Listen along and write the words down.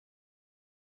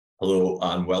Hello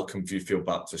and welcome Viewfield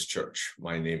Baptist Church.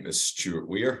 My name is Stuart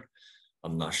Weir.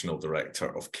 I'm National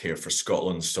Director of Care for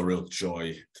Scotland. It's a real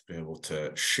joy to be able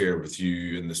to share with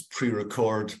you in this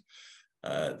pre-record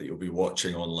that you'll be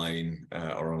watching online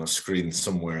or on a screen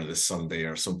somewhere this Sunday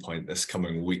or some point this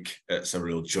coming week. It's a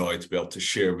real joy to be able to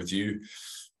share with you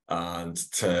and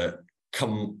to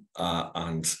come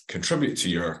and contribute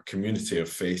to your community of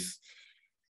faith.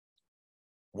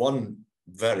 One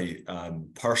very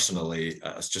personally,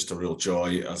 it's just a real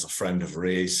joy as a friend of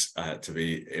Ray's to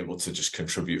be able to just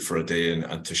contribute for a day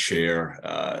and to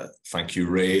share. Thank you,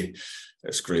 Ray.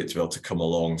 It's great to be able to come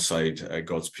alongside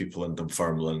God's people in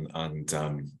Dunfermline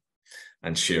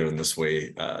and share in this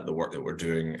way the work that we're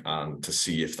doing, and to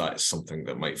see if that is something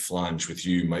that might flange with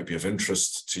you, might be of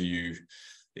interest to you,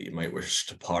 that you might wish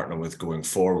to partner with going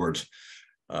forward.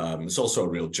 It's also a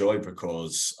real joy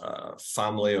because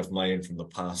family of mine from the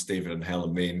past, David and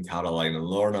Helen Main, Caroline and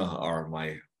Lorna, are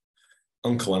my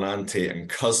uncle and auntie and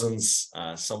cousins.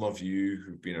 Some of you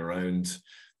who've been around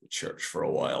the church for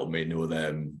a while may know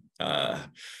them.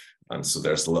 And so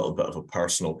there's a little bit of a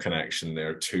personal connection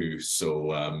there too.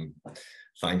 So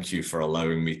thank you for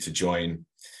allowing me to join.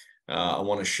 I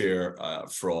want to share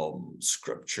from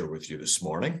scripture with you this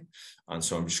morning. And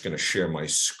so I'm just going to share my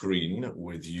screen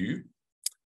with you.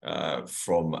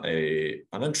 From an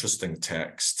interesting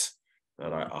text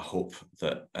that I hope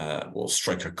that will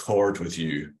strike a chord with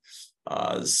you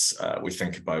as we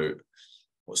think about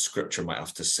what Scripture might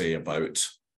have to say about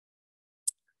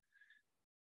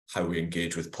how we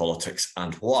engage with politics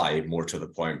and why, more to the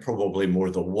point, probably more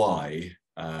the why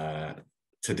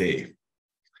today.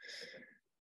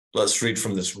 Let's read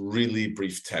from this really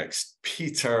brief text.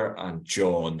 Peter and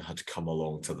John had come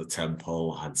along to the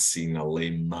temple, had seen a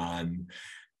lame man,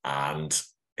 and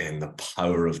in the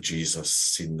power of Jesus,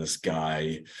 seen this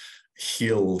guy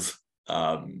healed,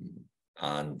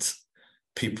 and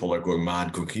people are going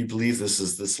mad, going, can you believe this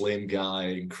is this lame guy?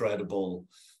 Incredible.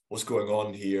 What's going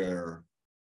on here?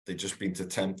 They'd just been to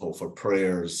temple for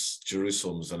prayers.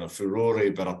 Jerusalem's in a furore,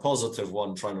 but a positive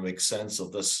one, trying to make sense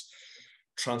of this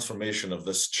transformation of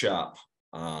this chap.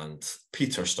 And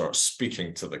Peter starts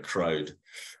speaking to the crowd.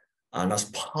 And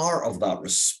as part of that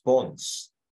response,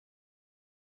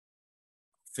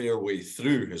 fair way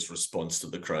through his response to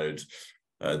the crowd,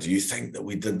 do you think that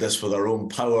we did this with our own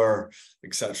power,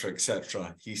 etc.,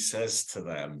 etc.? He says to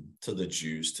them, to the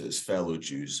Jews, to his fellow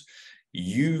Jews,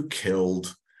 you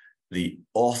killed the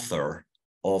author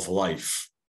of life,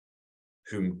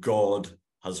 whom God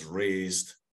has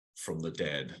raised from the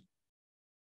dead.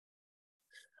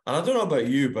 And I don't know about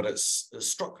you, but it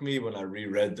struck me when I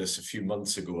reread this a few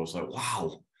months ago. I was like,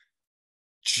 wow,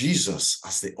 Jesus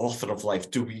as the author of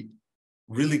life, do we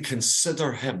really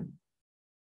consider him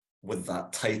with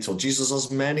that title? Jesus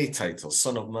has many titles: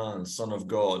 Son of Man, Son of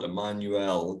God,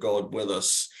 Emmanuel, God with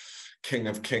us, King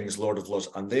of Kings, Lord of Lords,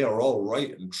 and they are all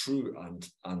right and true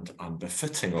and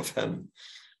befitting of him.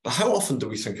 But how often do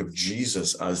we think of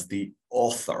Jesus as the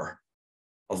author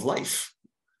of life?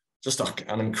 Just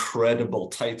an incredible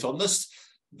title. And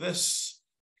this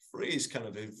phrase kind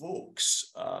of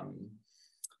evokes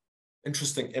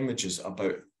interesting images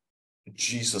about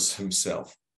Jesus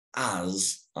himself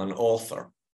as an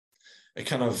author. It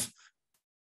kind of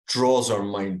draws our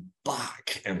mind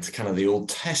back into kind of the Old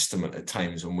Testament at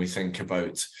times when we think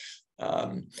about,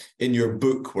 in your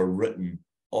book were written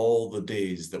all the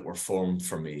days that were formed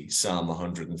for me, Psalm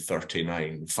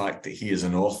 139. The fact that he is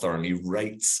an author and he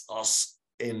writes us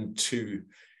into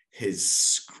his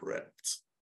script.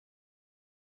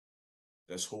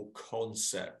 This whole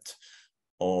concept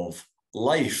of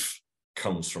life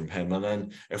comes from him. And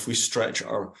then if we stretch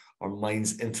our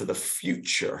minds into the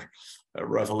future,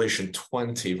 Revelation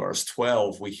 20 verse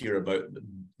 12, we hear about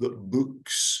the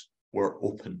books were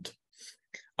opened,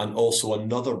 and also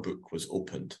another book was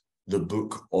opened, the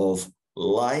book of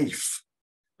life.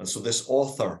 And so this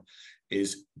author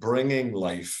is bringing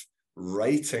life,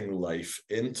 writing life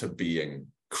into being,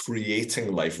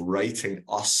 creating life, writing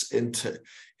us into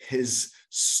his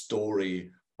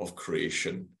story of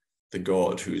creation. The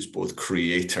God who is both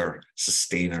creator,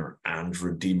 sustainer, and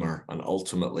redeemer, and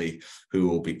ultimately who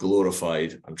will be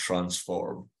glorified and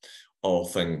transform all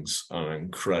things in an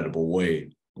incredible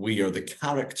way. We are the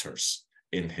characters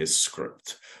in his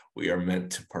script. We are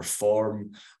meant to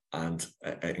perform and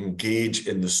engage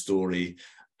in the story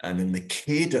and in the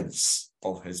cadence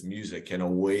of his music in a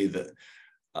way that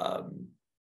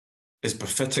is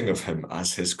befitting of him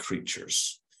as his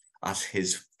creatures, as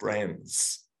his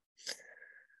friends.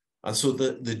 And so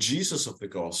the Jesus of the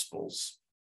Gospels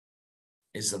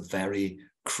is the very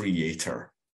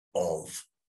creator of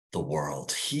the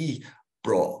world. He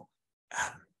brought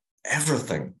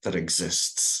everything that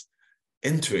exists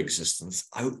into existence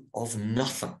out of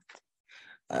nothing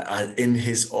in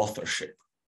his authorship.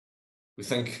 We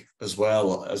think, as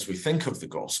well as we think of the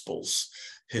Gospels,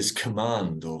 his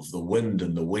command of the wind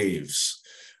and the waves,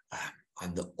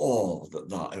 and the awe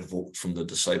that evoked from the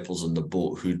disciples in the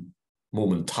boat, who'd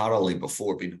momentarily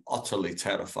before been utterly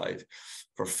terrified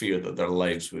for fear that their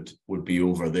lives would be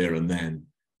over there and then.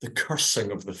 The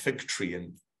cursing of the fig tree,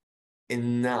 and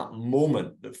in that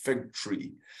moment, the fig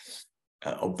tree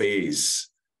obeys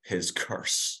his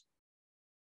curse.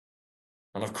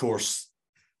 And of course,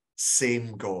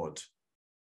 same God,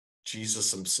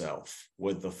 Jesus himself,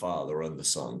 with the Father and the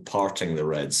Son, parting the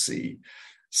Red Sea,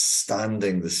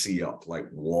 standing the sea up like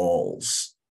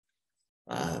walls.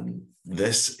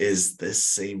 This is this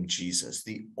same Jesus,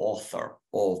 the author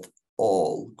of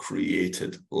all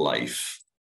created life.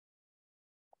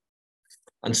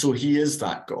 And so he is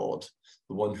that God,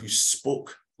 the one who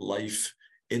spoke life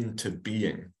into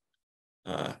being,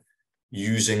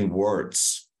 using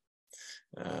words.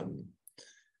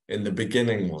 In the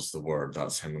beginning was the Word,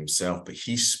 that's him himself, but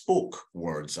he spoke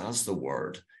words as the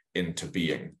Word into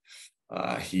being.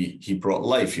 He brought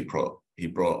life, he brought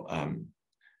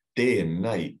day and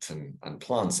night, and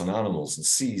plants and animals and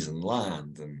seas and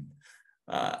land,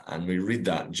 and we read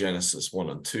that in Genesis 1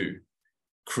 and 2.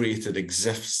 Created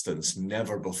existence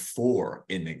never before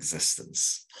in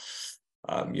existence.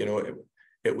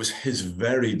 It was his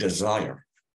very desire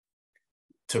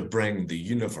to bring the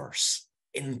universe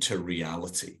into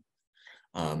reality.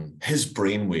 His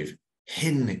brainwave,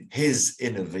 his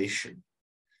innovation.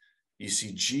 You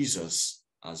see, Jesus,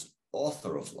 as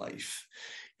author of life,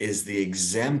 is the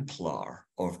exemplar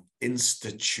of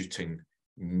instituting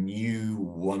new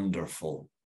wonderful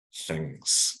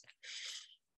things.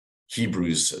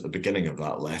 Hebrews, at the beginning of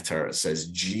that letter, it says,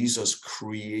 Jesus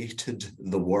created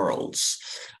the worlds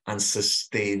and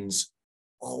sustains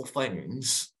all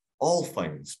things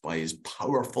by his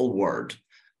powerful word,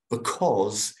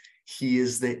 because he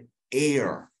is the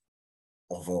heir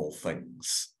of all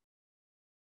things.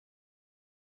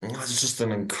 And that's just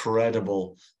an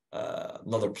incredible,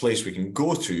 another place we can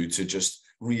go to just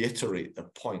reiterate the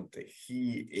point that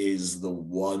he is the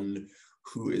one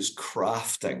who is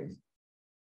crafting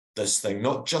this thing,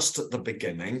 not just at the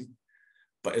beginning,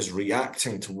 but is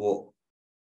reacting to what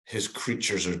his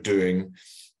creatures are doing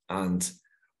and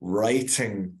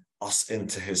writing us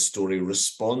into his story,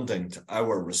 responding to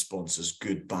our responses,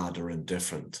 good, bad, or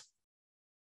indifferent.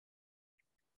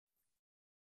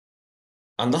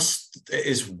 And this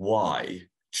is why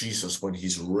Jesus, when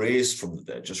he's raised from the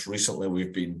dead, just recently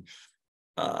we've been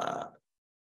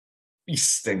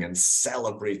feasting and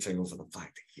celebrating over the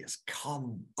fact that he has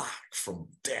come back from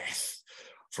death,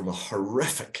 from a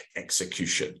horrific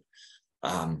execution,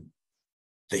 that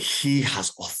he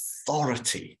has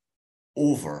authority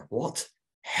over what?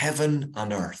 Heaven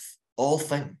and earth, all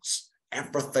things,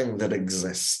 everything that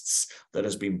exists, that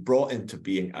has been brought into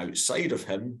being outside of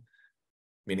him,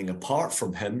 meaning apart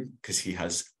from him, because he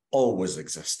has always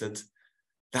existed.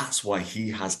 That's why he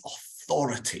has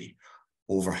authority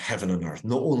over heaven and earth.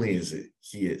 Not only is it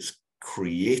he is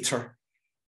creator,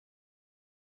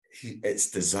 its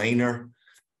designer,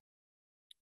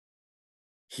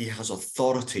 he has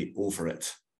authority over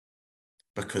it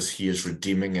because he is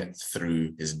redeeming it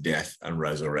through his death and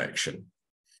resurrection.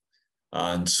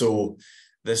 And so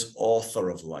this author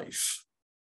of life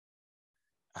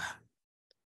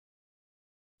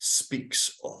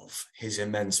speaks of his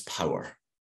immense power,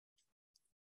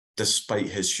 despite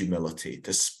his humility,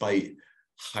 despite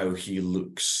how he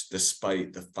looks,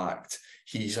 despite the fact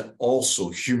he's also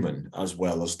human as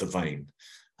well as divine.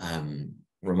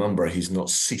 Remember, he's not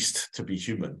ceased to be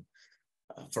human,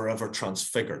 forever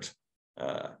transfigured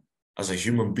as a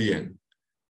human being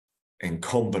in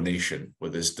combination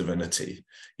with his divinity,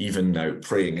 even now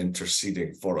praying,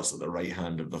 interceding for us at the right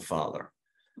hand of the Father.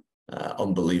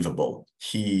 Unbelievable.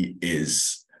 He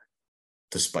is,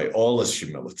 despite all his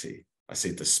humility, I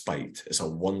say despite, it's a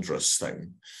wondrous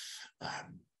thing,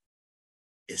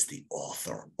 is the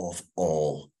author of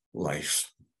all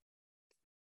life.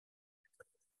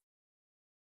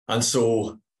 And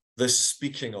so this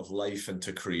speaking of life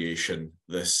into creation,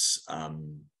 the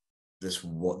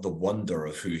wonder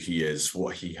of who he is,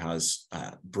 what he has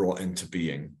brought into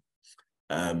being,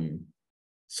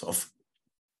 sort of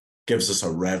gives us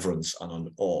a reverence and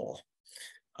an awe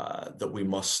that we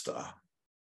must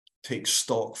take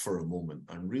stock for a moment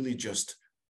and really just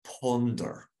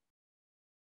ponder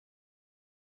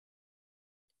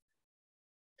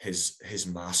his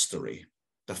mastery,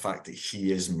 the fact that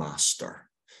he is master,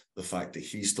 the fact that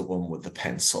he's the one with the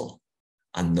pencil,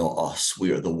 and not us.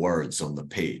 We are the words on the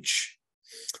page.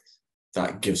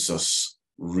 That gives us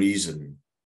reason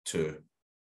to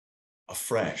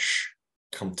afresh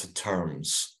come to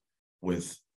terms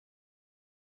with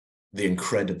the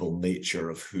incredible nature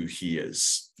of who he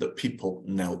is, that people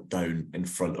knelt down in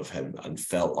front of him and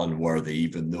felt unworthy,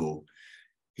 even though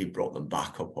he brought them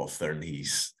back up off their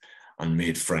knees and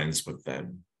made friends with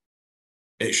them.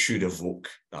 It should evoke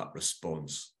that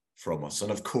response from us. And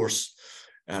of course,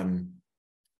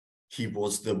 he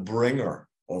was the bringer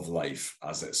of life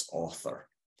as its author.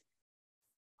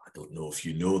 I don't know if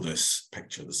you know this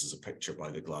picture. This is a picture by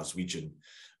the Glaswegian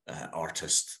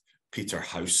artist Peter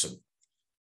Howson.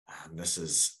 And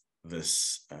this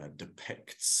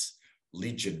depicts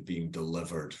Legion being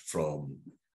delivered from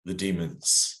the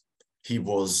demons. He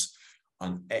was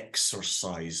an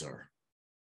exorciser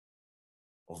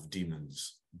of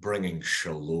demons, bringing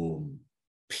shalom,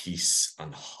 peace,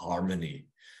 and harmony.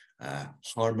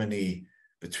 Harmony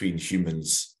between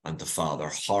humans and the Father,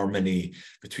 harmony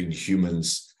between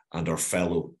humans and our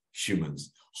fellow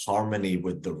humans, harmony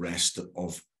with the rest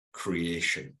of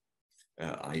creation,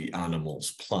 i.e.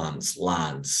 animals, plants,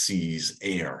 land, seas,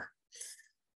 air,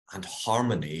 and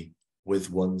harmony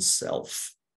with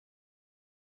oneself.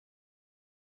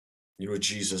 You know,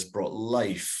 Jesus brought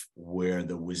life where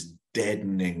there was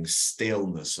deadening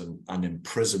staleness and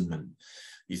imprisonment.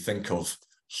 You think of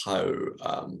how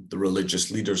the religious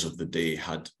leaders of the day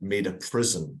had made a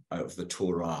prison out of the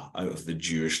Torah, out of the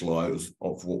Jewish law, out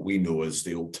of what we know as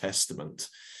the Old Testament.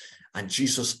 And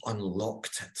Jesus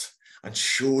unlocked it and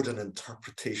showed an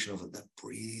interpretation of it that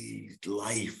breathed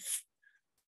life.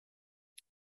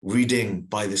 Reading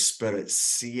by the Spirit,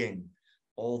 seeing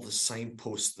all the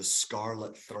signposts, the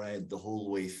scarlet thread the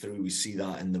whole way through. We see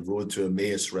that in the Road to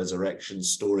Emmaus resurrection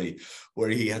story, where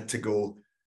he had to go,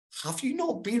 have you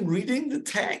not been reading the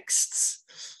texts?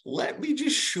 Let me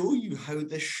just show you how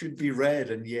this should be read.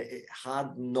 And yet it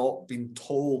had not been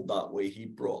told that way. He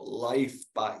brought life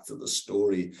back to the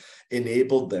story,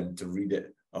 enabled them to read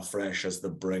it afresh as the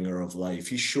bringer of life.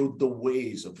 He showed the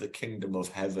ways of the kingdom of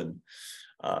heaven.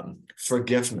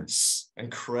 Forgiveness,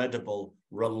 incredible,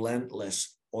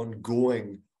 relentless,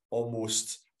 ongoing,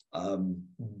 almost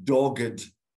dogged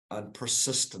and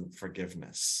persistent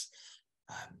forgiveness.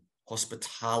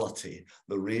 Hospitality,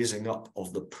 the raising up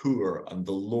of the poor and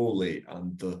the lowly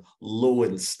and the low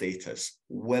in status.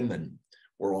 Women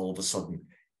were all of a sudden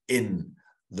in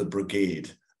the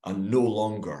brigade and no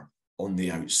longer on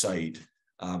the outside.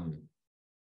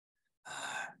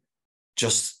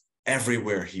 Just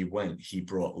everywhere he went, he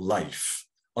brought life,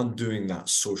 undoing that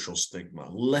social stigma,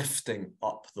 lifting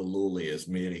up the lowly, as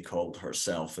Mary called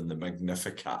herself in the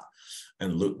Magnificat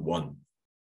in Luke 1.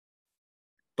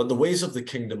 But the ways of the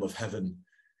kingdom of heaven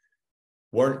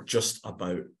weren't just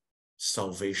about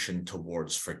salvation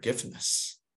towards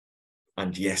forgiveness.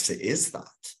 And yes, it is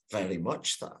that, very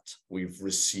much that. We've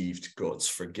received God's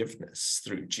forgiveness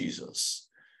through Jesus.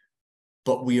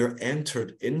 But we are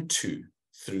entered into,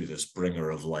 through this bringer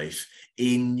of life,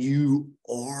 a new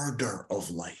order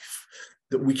of life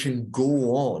that we can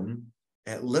go on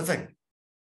living.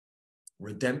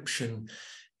 Redemption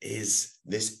is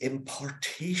this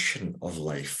impartation of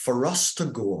life for us to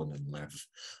go on and live,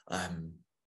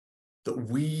 that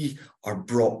we are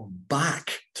brought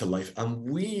back to life, and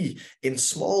we, in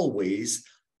small ways,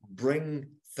 bring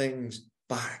things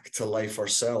back to life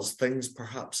ourselves, things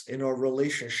perhaps in our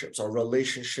relationships, our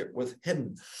relationship with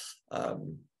him.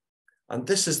 And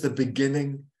this is the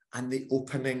beginning and the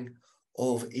opening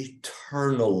of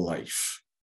eternal life.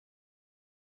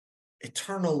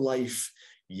 Eternal life,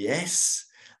 yes,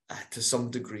 to some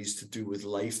degrees to do with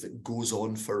life that goes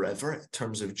on forever in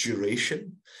terms of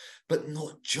duration, but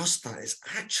not just that. It's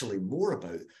actually more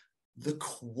about the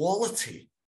quality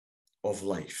of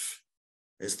life.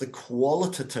 It's the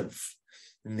qualitative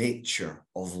nature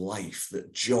of life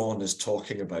that John is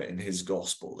talking about in his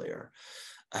gospel there.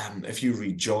 If you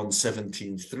read John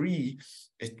 17:3,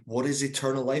 what is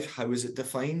eternal life? How is it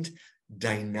defined?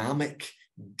 Dynamic,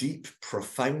 deep,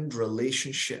 profound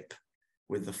relationship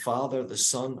with the Father, the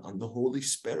Son, and the Holy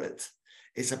Spirit.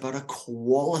 It's about a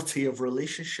quality of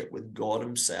relationship with God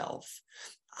himself,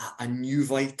 a new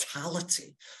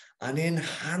vitality, an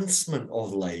enhancement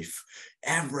of life,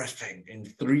 everything in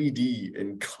 3D,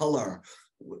 in color,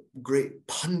 great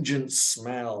pungent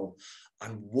smell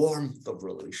and warmth of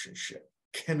relationship,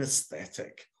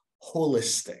 kinesthetic,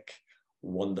 holistic,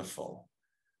 wonderful.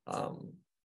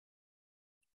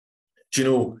 Do you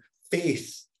know,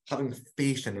 faith, having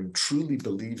faith in him, truly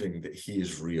believing that he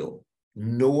is real,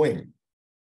 knowing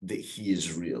that he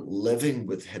is real, living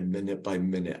with him minute by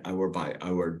minute, hour by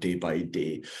hour, day by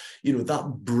day,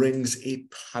 that brings a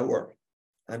power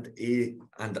and a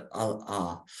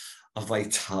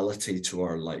vitality to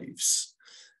our lives.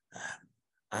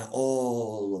 And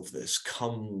all of this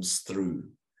comes through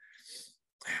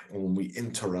when we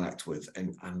interact with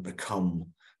and become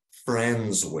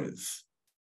friends with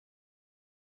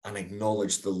and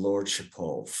acknowledge the lordship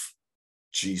of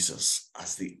Jesus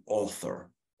as the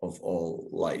author of all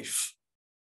life.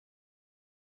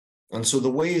 And so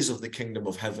the ways of the kingdom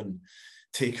of heaven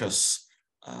take us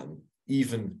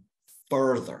even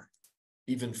further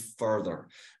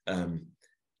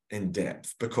in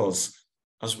depth, because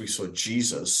as we saw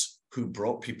Jesus, who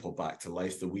brought people back to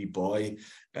life, the wee boy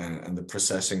and the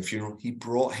processing funeral, he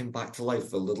brought him back to life.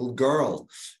 The little girl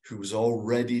who was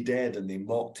already dead and they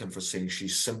mocked him for saying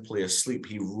she's simply asleep,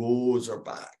 he rose her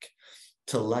back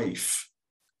to life.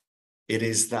 It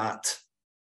is that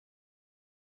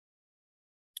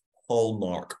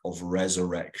hallmark of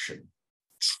resurrection,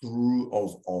 true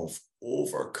of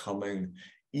overcoming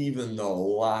even the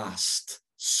last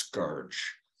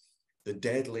scourge, the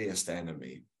deadliest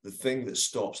enemy, the thing that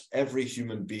stops every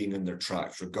human being in their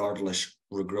tracks, regardless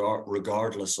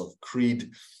of creed,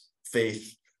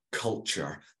 faith,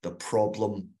 culture, the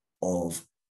problem of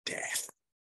death.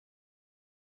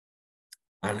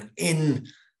 And in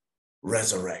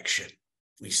resurrection,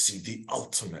 we see the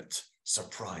ultimate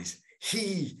surprise.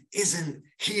 He isn't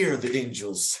here, the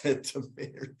angels said to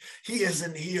Mary. He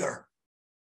isn't here.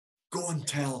 Go and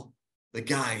tell the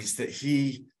guys that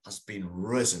he has been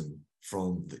risen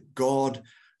from the God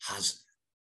has,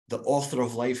 the author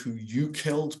of life who you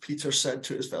killed, Peter said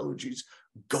to his fellow Jews,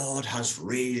 God has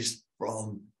raised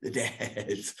from the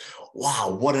dead.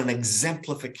 Wow, what an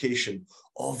exemplification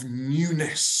of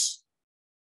newness.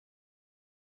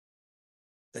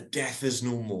 That death is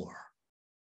no more.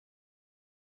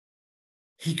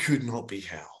 He could not be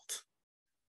held.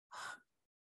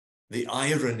 The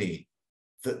irony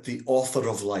that the author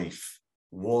of life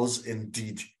was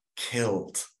indeed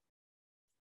killed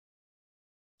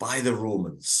by the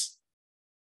Romans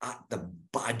at the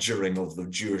badgering of the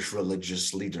Jewish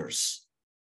religious leaders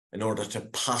in order to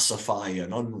pacify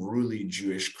an unruly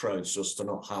Jewish crowd so as to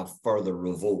not have further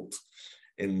revolt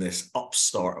in this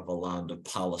upstart of a land of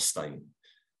Palestine.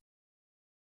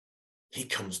 He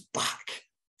comes back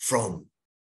from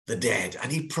the dead,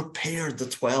 and he prepared the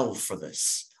 12 for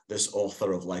this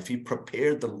author of life. He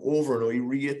prepared them over and over. He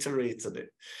reiterated it.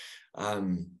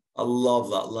 I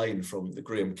love that line from the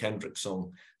Graham Kendrick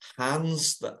song,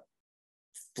 hands that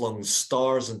flung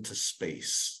stars into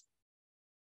space,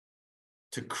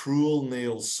 to cruel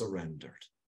nails surrendered.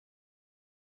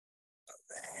 But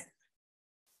then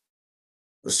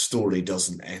the story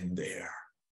doesn't end there.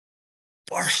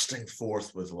 Bursting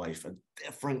forth with life, a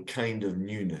different kind of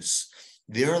newness.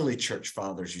 The early church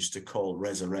fathers used to call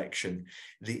resurrection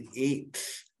the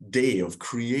 8th day of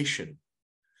creation.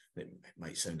 It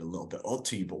might sound a little bit odd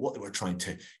to you, but what they were trying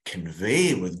to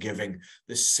convey with giving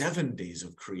the 7 days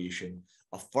of creation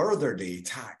a further day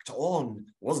tacked on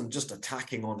wasn't just a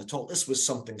tacking on at all. This was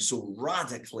something so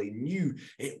radically new.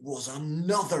 It was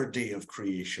another day of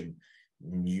creation,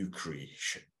 new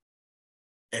creation.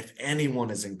 If anyone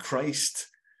is in Christ,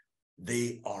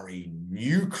 they are a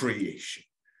new creation,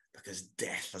 because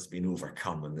death has been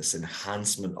overcome and this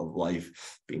enhancement of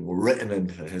life being written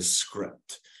into his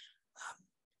script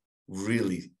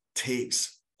really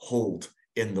takes hold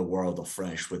in the world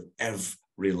afresh with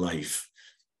every life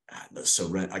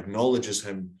that acknowledges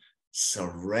him,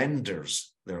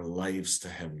 surrenders their lives to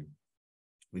him.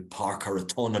 We park our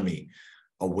autonomy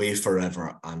away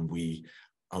forever and we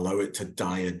allow it to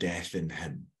die a death in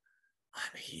him.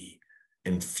 And he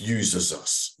infuses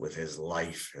us with his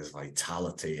life, his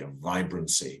vitality and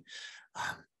vibrancy,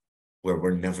 where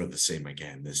we're never the same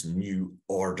again, this new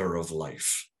order of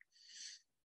life.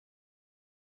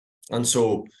 And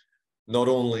so not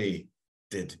only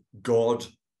did God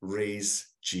raise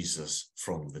Jesus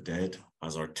from the dead,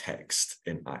 as our text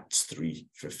in Acts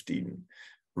 3:15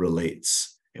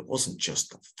 relates, it wasn't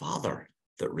just the Father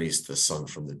that raised the Son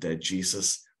from the dead.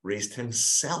 Jesus raised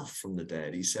himself from the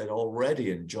dead. He said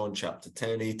already in John chapter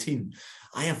 10:18,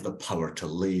 I have the power to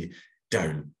lay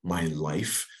down my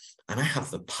life and I have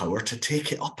the power to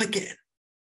take it up again.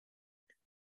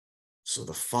 So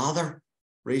the Father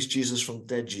raised Jesus from the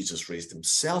dead, Jesus raised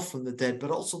himself from the dead, but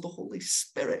also the Holy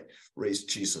Spirit raised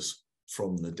Jesus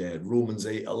from the dead. Romans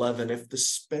 8:11, if the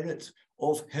Spirit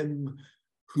of him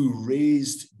who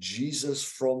raised Jesus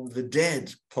from the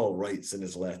dead, Paul writes in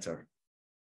his letter,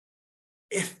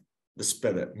 if the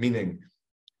Spirit, meaning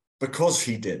because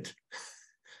he did,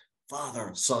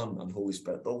 Father, Son, and Holy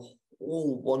Spirit, the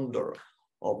whole wonder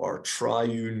of our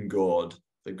triune God,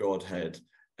 the Godhead,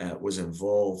 was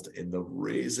involved in the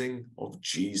raising of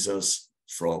Jesus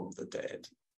from the dead.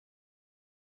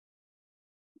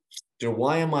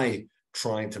 Why am I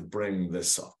trying to bring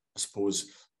this up? I suppose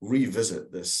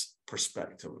revisit this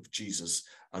perspective of Jesus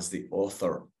as the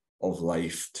author of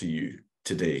life to you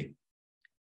today.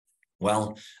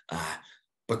 Well,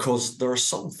 because there are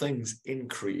some things in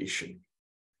creation,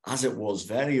 as it was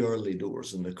very early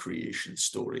doors in the creation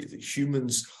story, that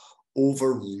humans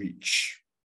overreach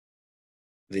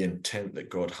the intent that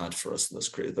God had for us in this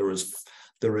creation.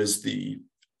 There is the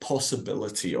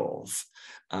possibility of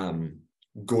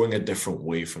going a different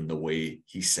way from the way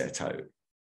he set out.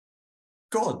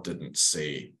 God didn't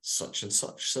say such and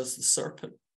such, says the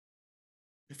serpent.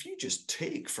 If you just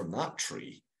take from that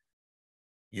tree,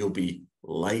 you'll be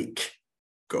like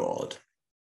God.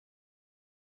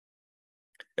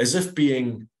 As if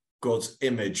being God's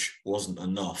image wasn't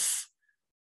enough,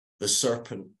 the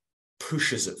serpent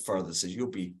pushes it further, says you'll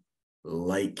be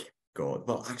like God.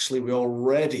 Well, actually, we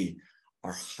already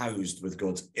are housed with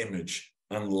God's image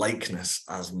and likeness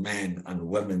as men and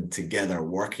women together,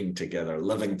 working together,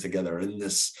 living together in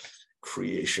this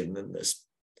creation, in this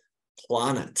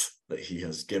planet that he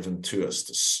has given to us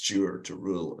to steward, to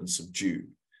rule and subdue.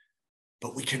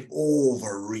 But we can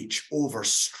overreach,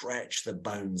 overstretch the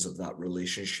bounds of that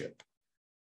relationship.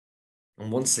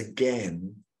 And once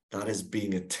again, that is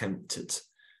being attempted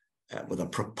with a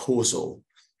proposal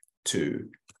to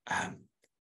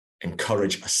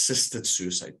encourage assisted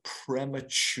suicide,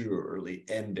 prematurely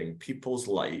ending people's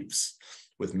lives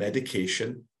with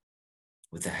medication,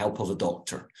 with the help of a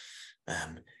doctor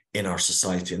in our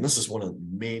society. And this is one of the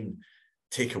main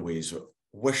takeaways I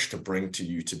wish to bring to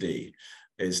you today,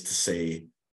 is to say,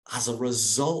 as a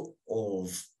result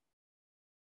of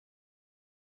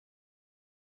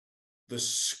the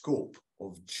scope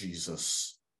of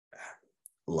Jesus'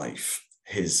 life,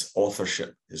 his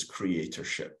authorship, his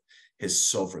creatorship, his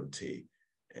sovereignty,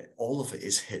 all of it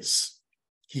is his.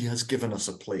 He has given us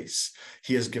a place.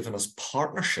 He has given us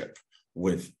partnership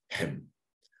with him.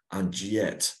 And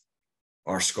yet,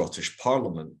 our Scottish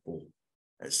Parliament will,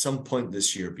 at some point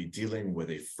this year, be dealing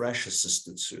with a fresh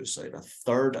assisted suicide, a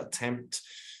third attempt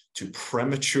to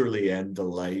prematurely end the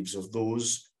lives of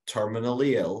those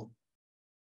terminally ill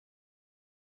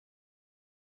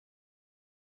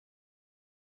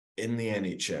in the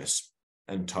NHS,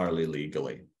 entirely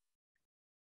legally.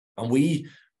 And we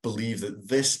believe that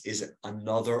this is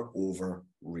another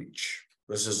overreach.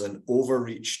 This is an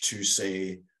overreach to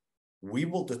say, we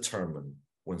will determine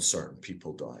when certain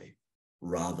people die,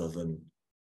 rather than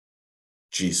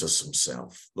Jesus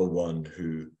himself, the one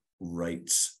who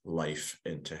writes life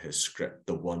into his script,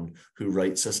 the one who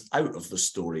writes us out of the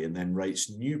story and then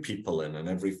writes new people in, and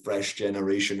every fresh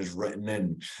generation is written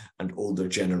in and older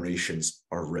generations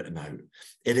are written out.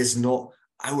 It is not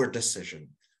our decision,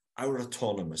 our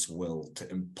autonomous will to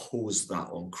impose that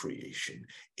on creation.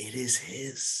 It is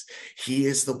his. He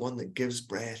is the one that gives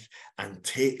breath and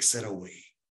takes it away.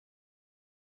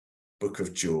 Book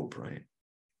of Job, right?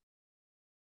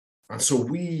 And so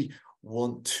we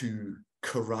want to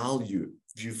corral you,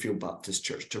 Viewfield Baptist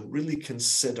Church, to really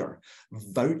consider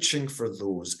vouching for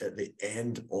those at the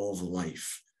end of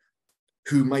life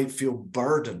who might feel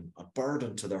a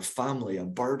burden to their family, a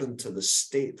burden to the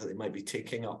state that they might be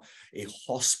taking up a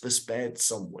hospice bed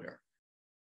somewhere,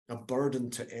 a burden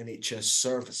to NHS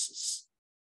services,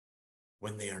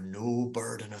 when they are no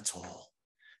burden at all.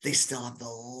 They still have the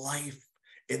life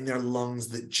in their lungs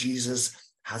that Jesus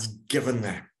has given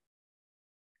them.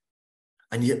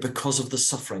 And yet, because of the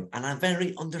suffering, and a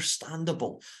very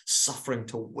understandable suffering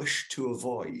to wish to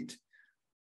avoid,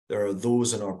 there are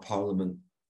those in our Parliament,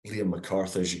 Liam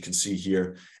MacArthur, as you can see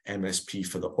here, MSP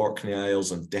for the Orkney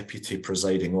Isles and Deputy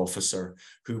Presiding Officer,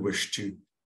 who wish to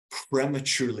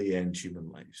prematurely end human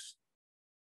lives.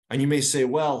 And you may say,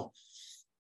 well,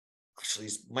 actually,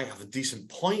 he might have a decent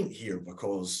point here,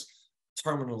 because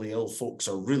terminally ill folks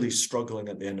are really struggling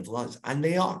at the end of lives. And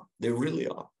they are. They really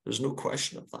are. There's no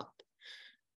question of that.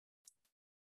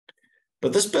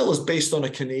 But this bill is based on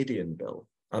a Canadian bill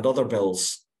and other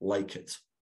bills like it.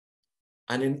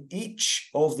 And in each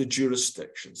of the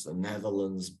jurisdictions, the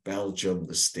Netherlands, Belgium,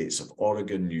 the states of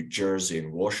Oregon, New Jersey,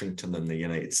 and Washington in the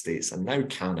United States, and now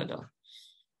Canada,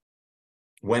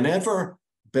 whenever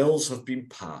bills have been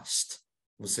passed,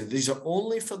 we'll say these are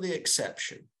only for the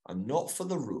exception and not for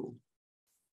the rule.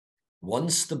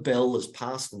 Once the bill is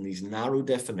passed in these narrow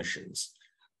definitions,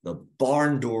 the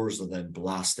barn doors are then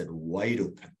blasted wide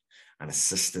open, and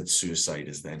assisted suicide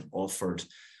is then offered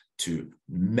to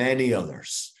many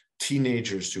others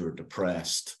teenagers who are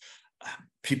depressed,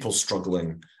 people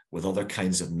struggling with other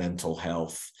kinds of mental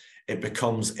health. It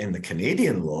becomes, in the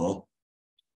Canadian law,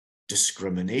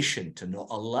 discrimination to not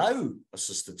allow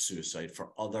assisted suicide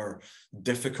for other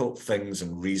difficult things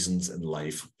and reasons in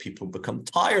life. People become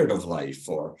tired of life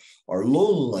or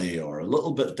lonely or a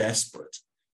little bit desperate.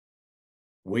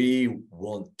 We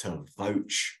want to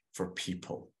vouch for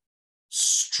people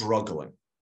struggling,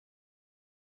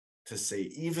 to say,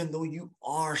 even though you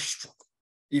are struggling,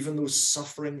 even though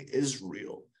suffering is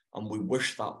real, and we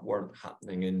wish that weren't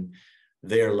happening in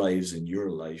their lives, in your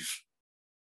life,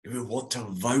 we want to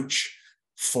vouch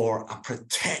for and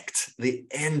protect the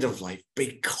end of life,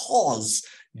 because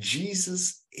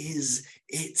Jesus is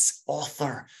its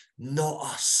author, not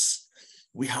us.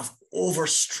 We have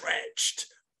overstretched,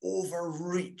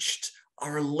 overreached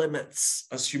our limits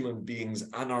as human beings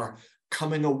and are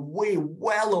coming away,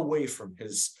 well away from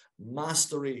his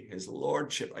mastery, his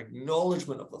lordship,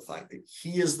 acknowledgement of the fact that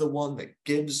he is the one that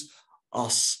gives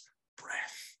us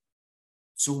breath.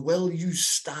 So will you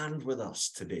stand with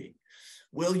us today?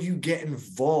 Will you get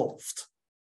involved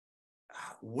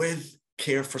with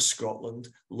Care for Scotland,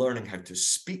 learning how to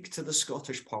speak to the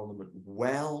Scottish Parliament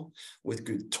well, with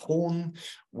good tone,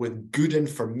 with good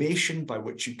information by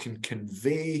which you can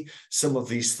convey some of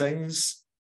these things?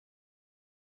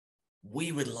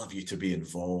 We would love you to be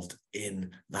involved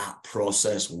in that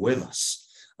process with us,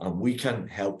 and we can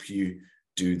help you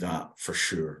do that for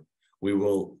sure. We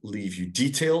will leave you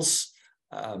details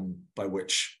by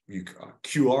which you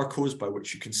QR codes by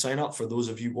which you can sign up for those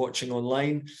of you watching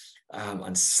online,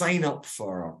 and sign up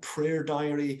for our prayer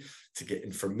diary to get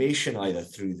information either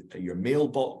through your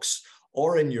mailbox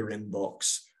or in your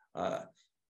inbox,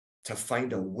 to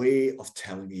find a way of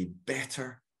telling a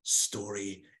better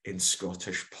story in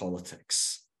Scottish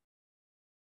politics.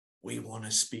 We want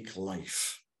to speak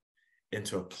life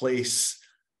into a place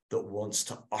that wants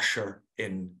to usher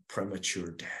in premature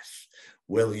death.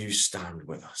 Will you stand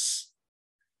with us?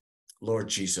 Lord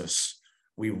Jesus,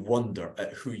 we wonder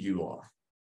at who you are.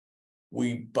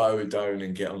 We bow down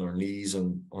and get on our knees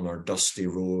on our dusty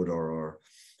road or our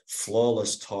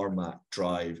flawless tarmac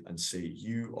drive and say,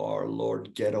 you are,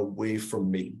 Lord, get away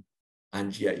from me.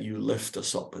 And yet you lift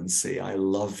us up and say, I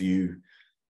love you.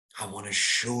 I want to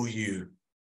show you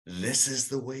this is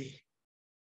the way.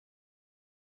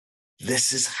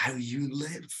 This is how you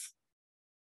live.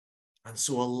 And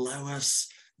so allow us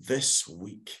this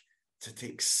week to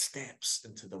take steps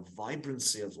into the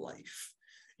vibrancy of life.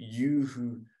 You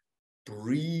who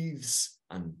breathes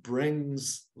and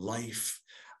brings life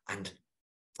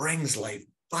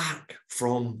back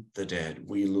from the dead.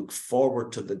 We look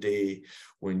forward to the day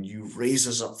when you raise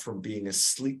us up from being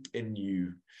asleep in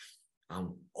you,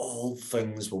 and all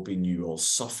things will be new, all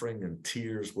suffering and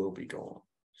tears will be gone.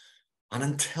 And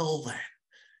until then,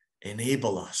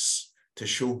 enable us to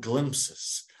show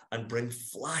glimpses and bring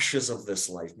flashes of this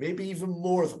life, maybe even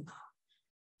more than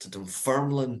that, to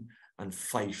Dunfermline and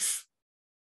Fife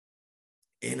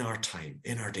in our time,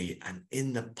 in our day, and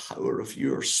in the power of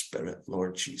your Spirit,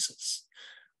 Lord Jesus.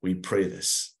 We pray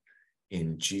this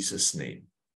in Jesus' name.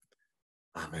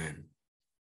 Amen.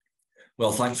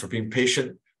 Well, thanks for being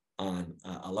patient and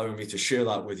allowing me to share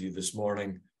that with you this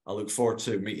morning. I look forward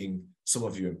to meeting some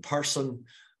of you in person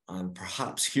and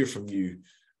perhaps hear from you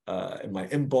in my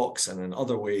inbox and in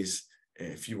other ways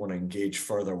if you want to engage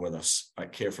further with us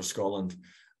at Care for Scotland.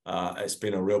 It's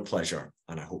been a real pleasure,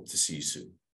 and I hope to see you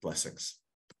soon. Blessings.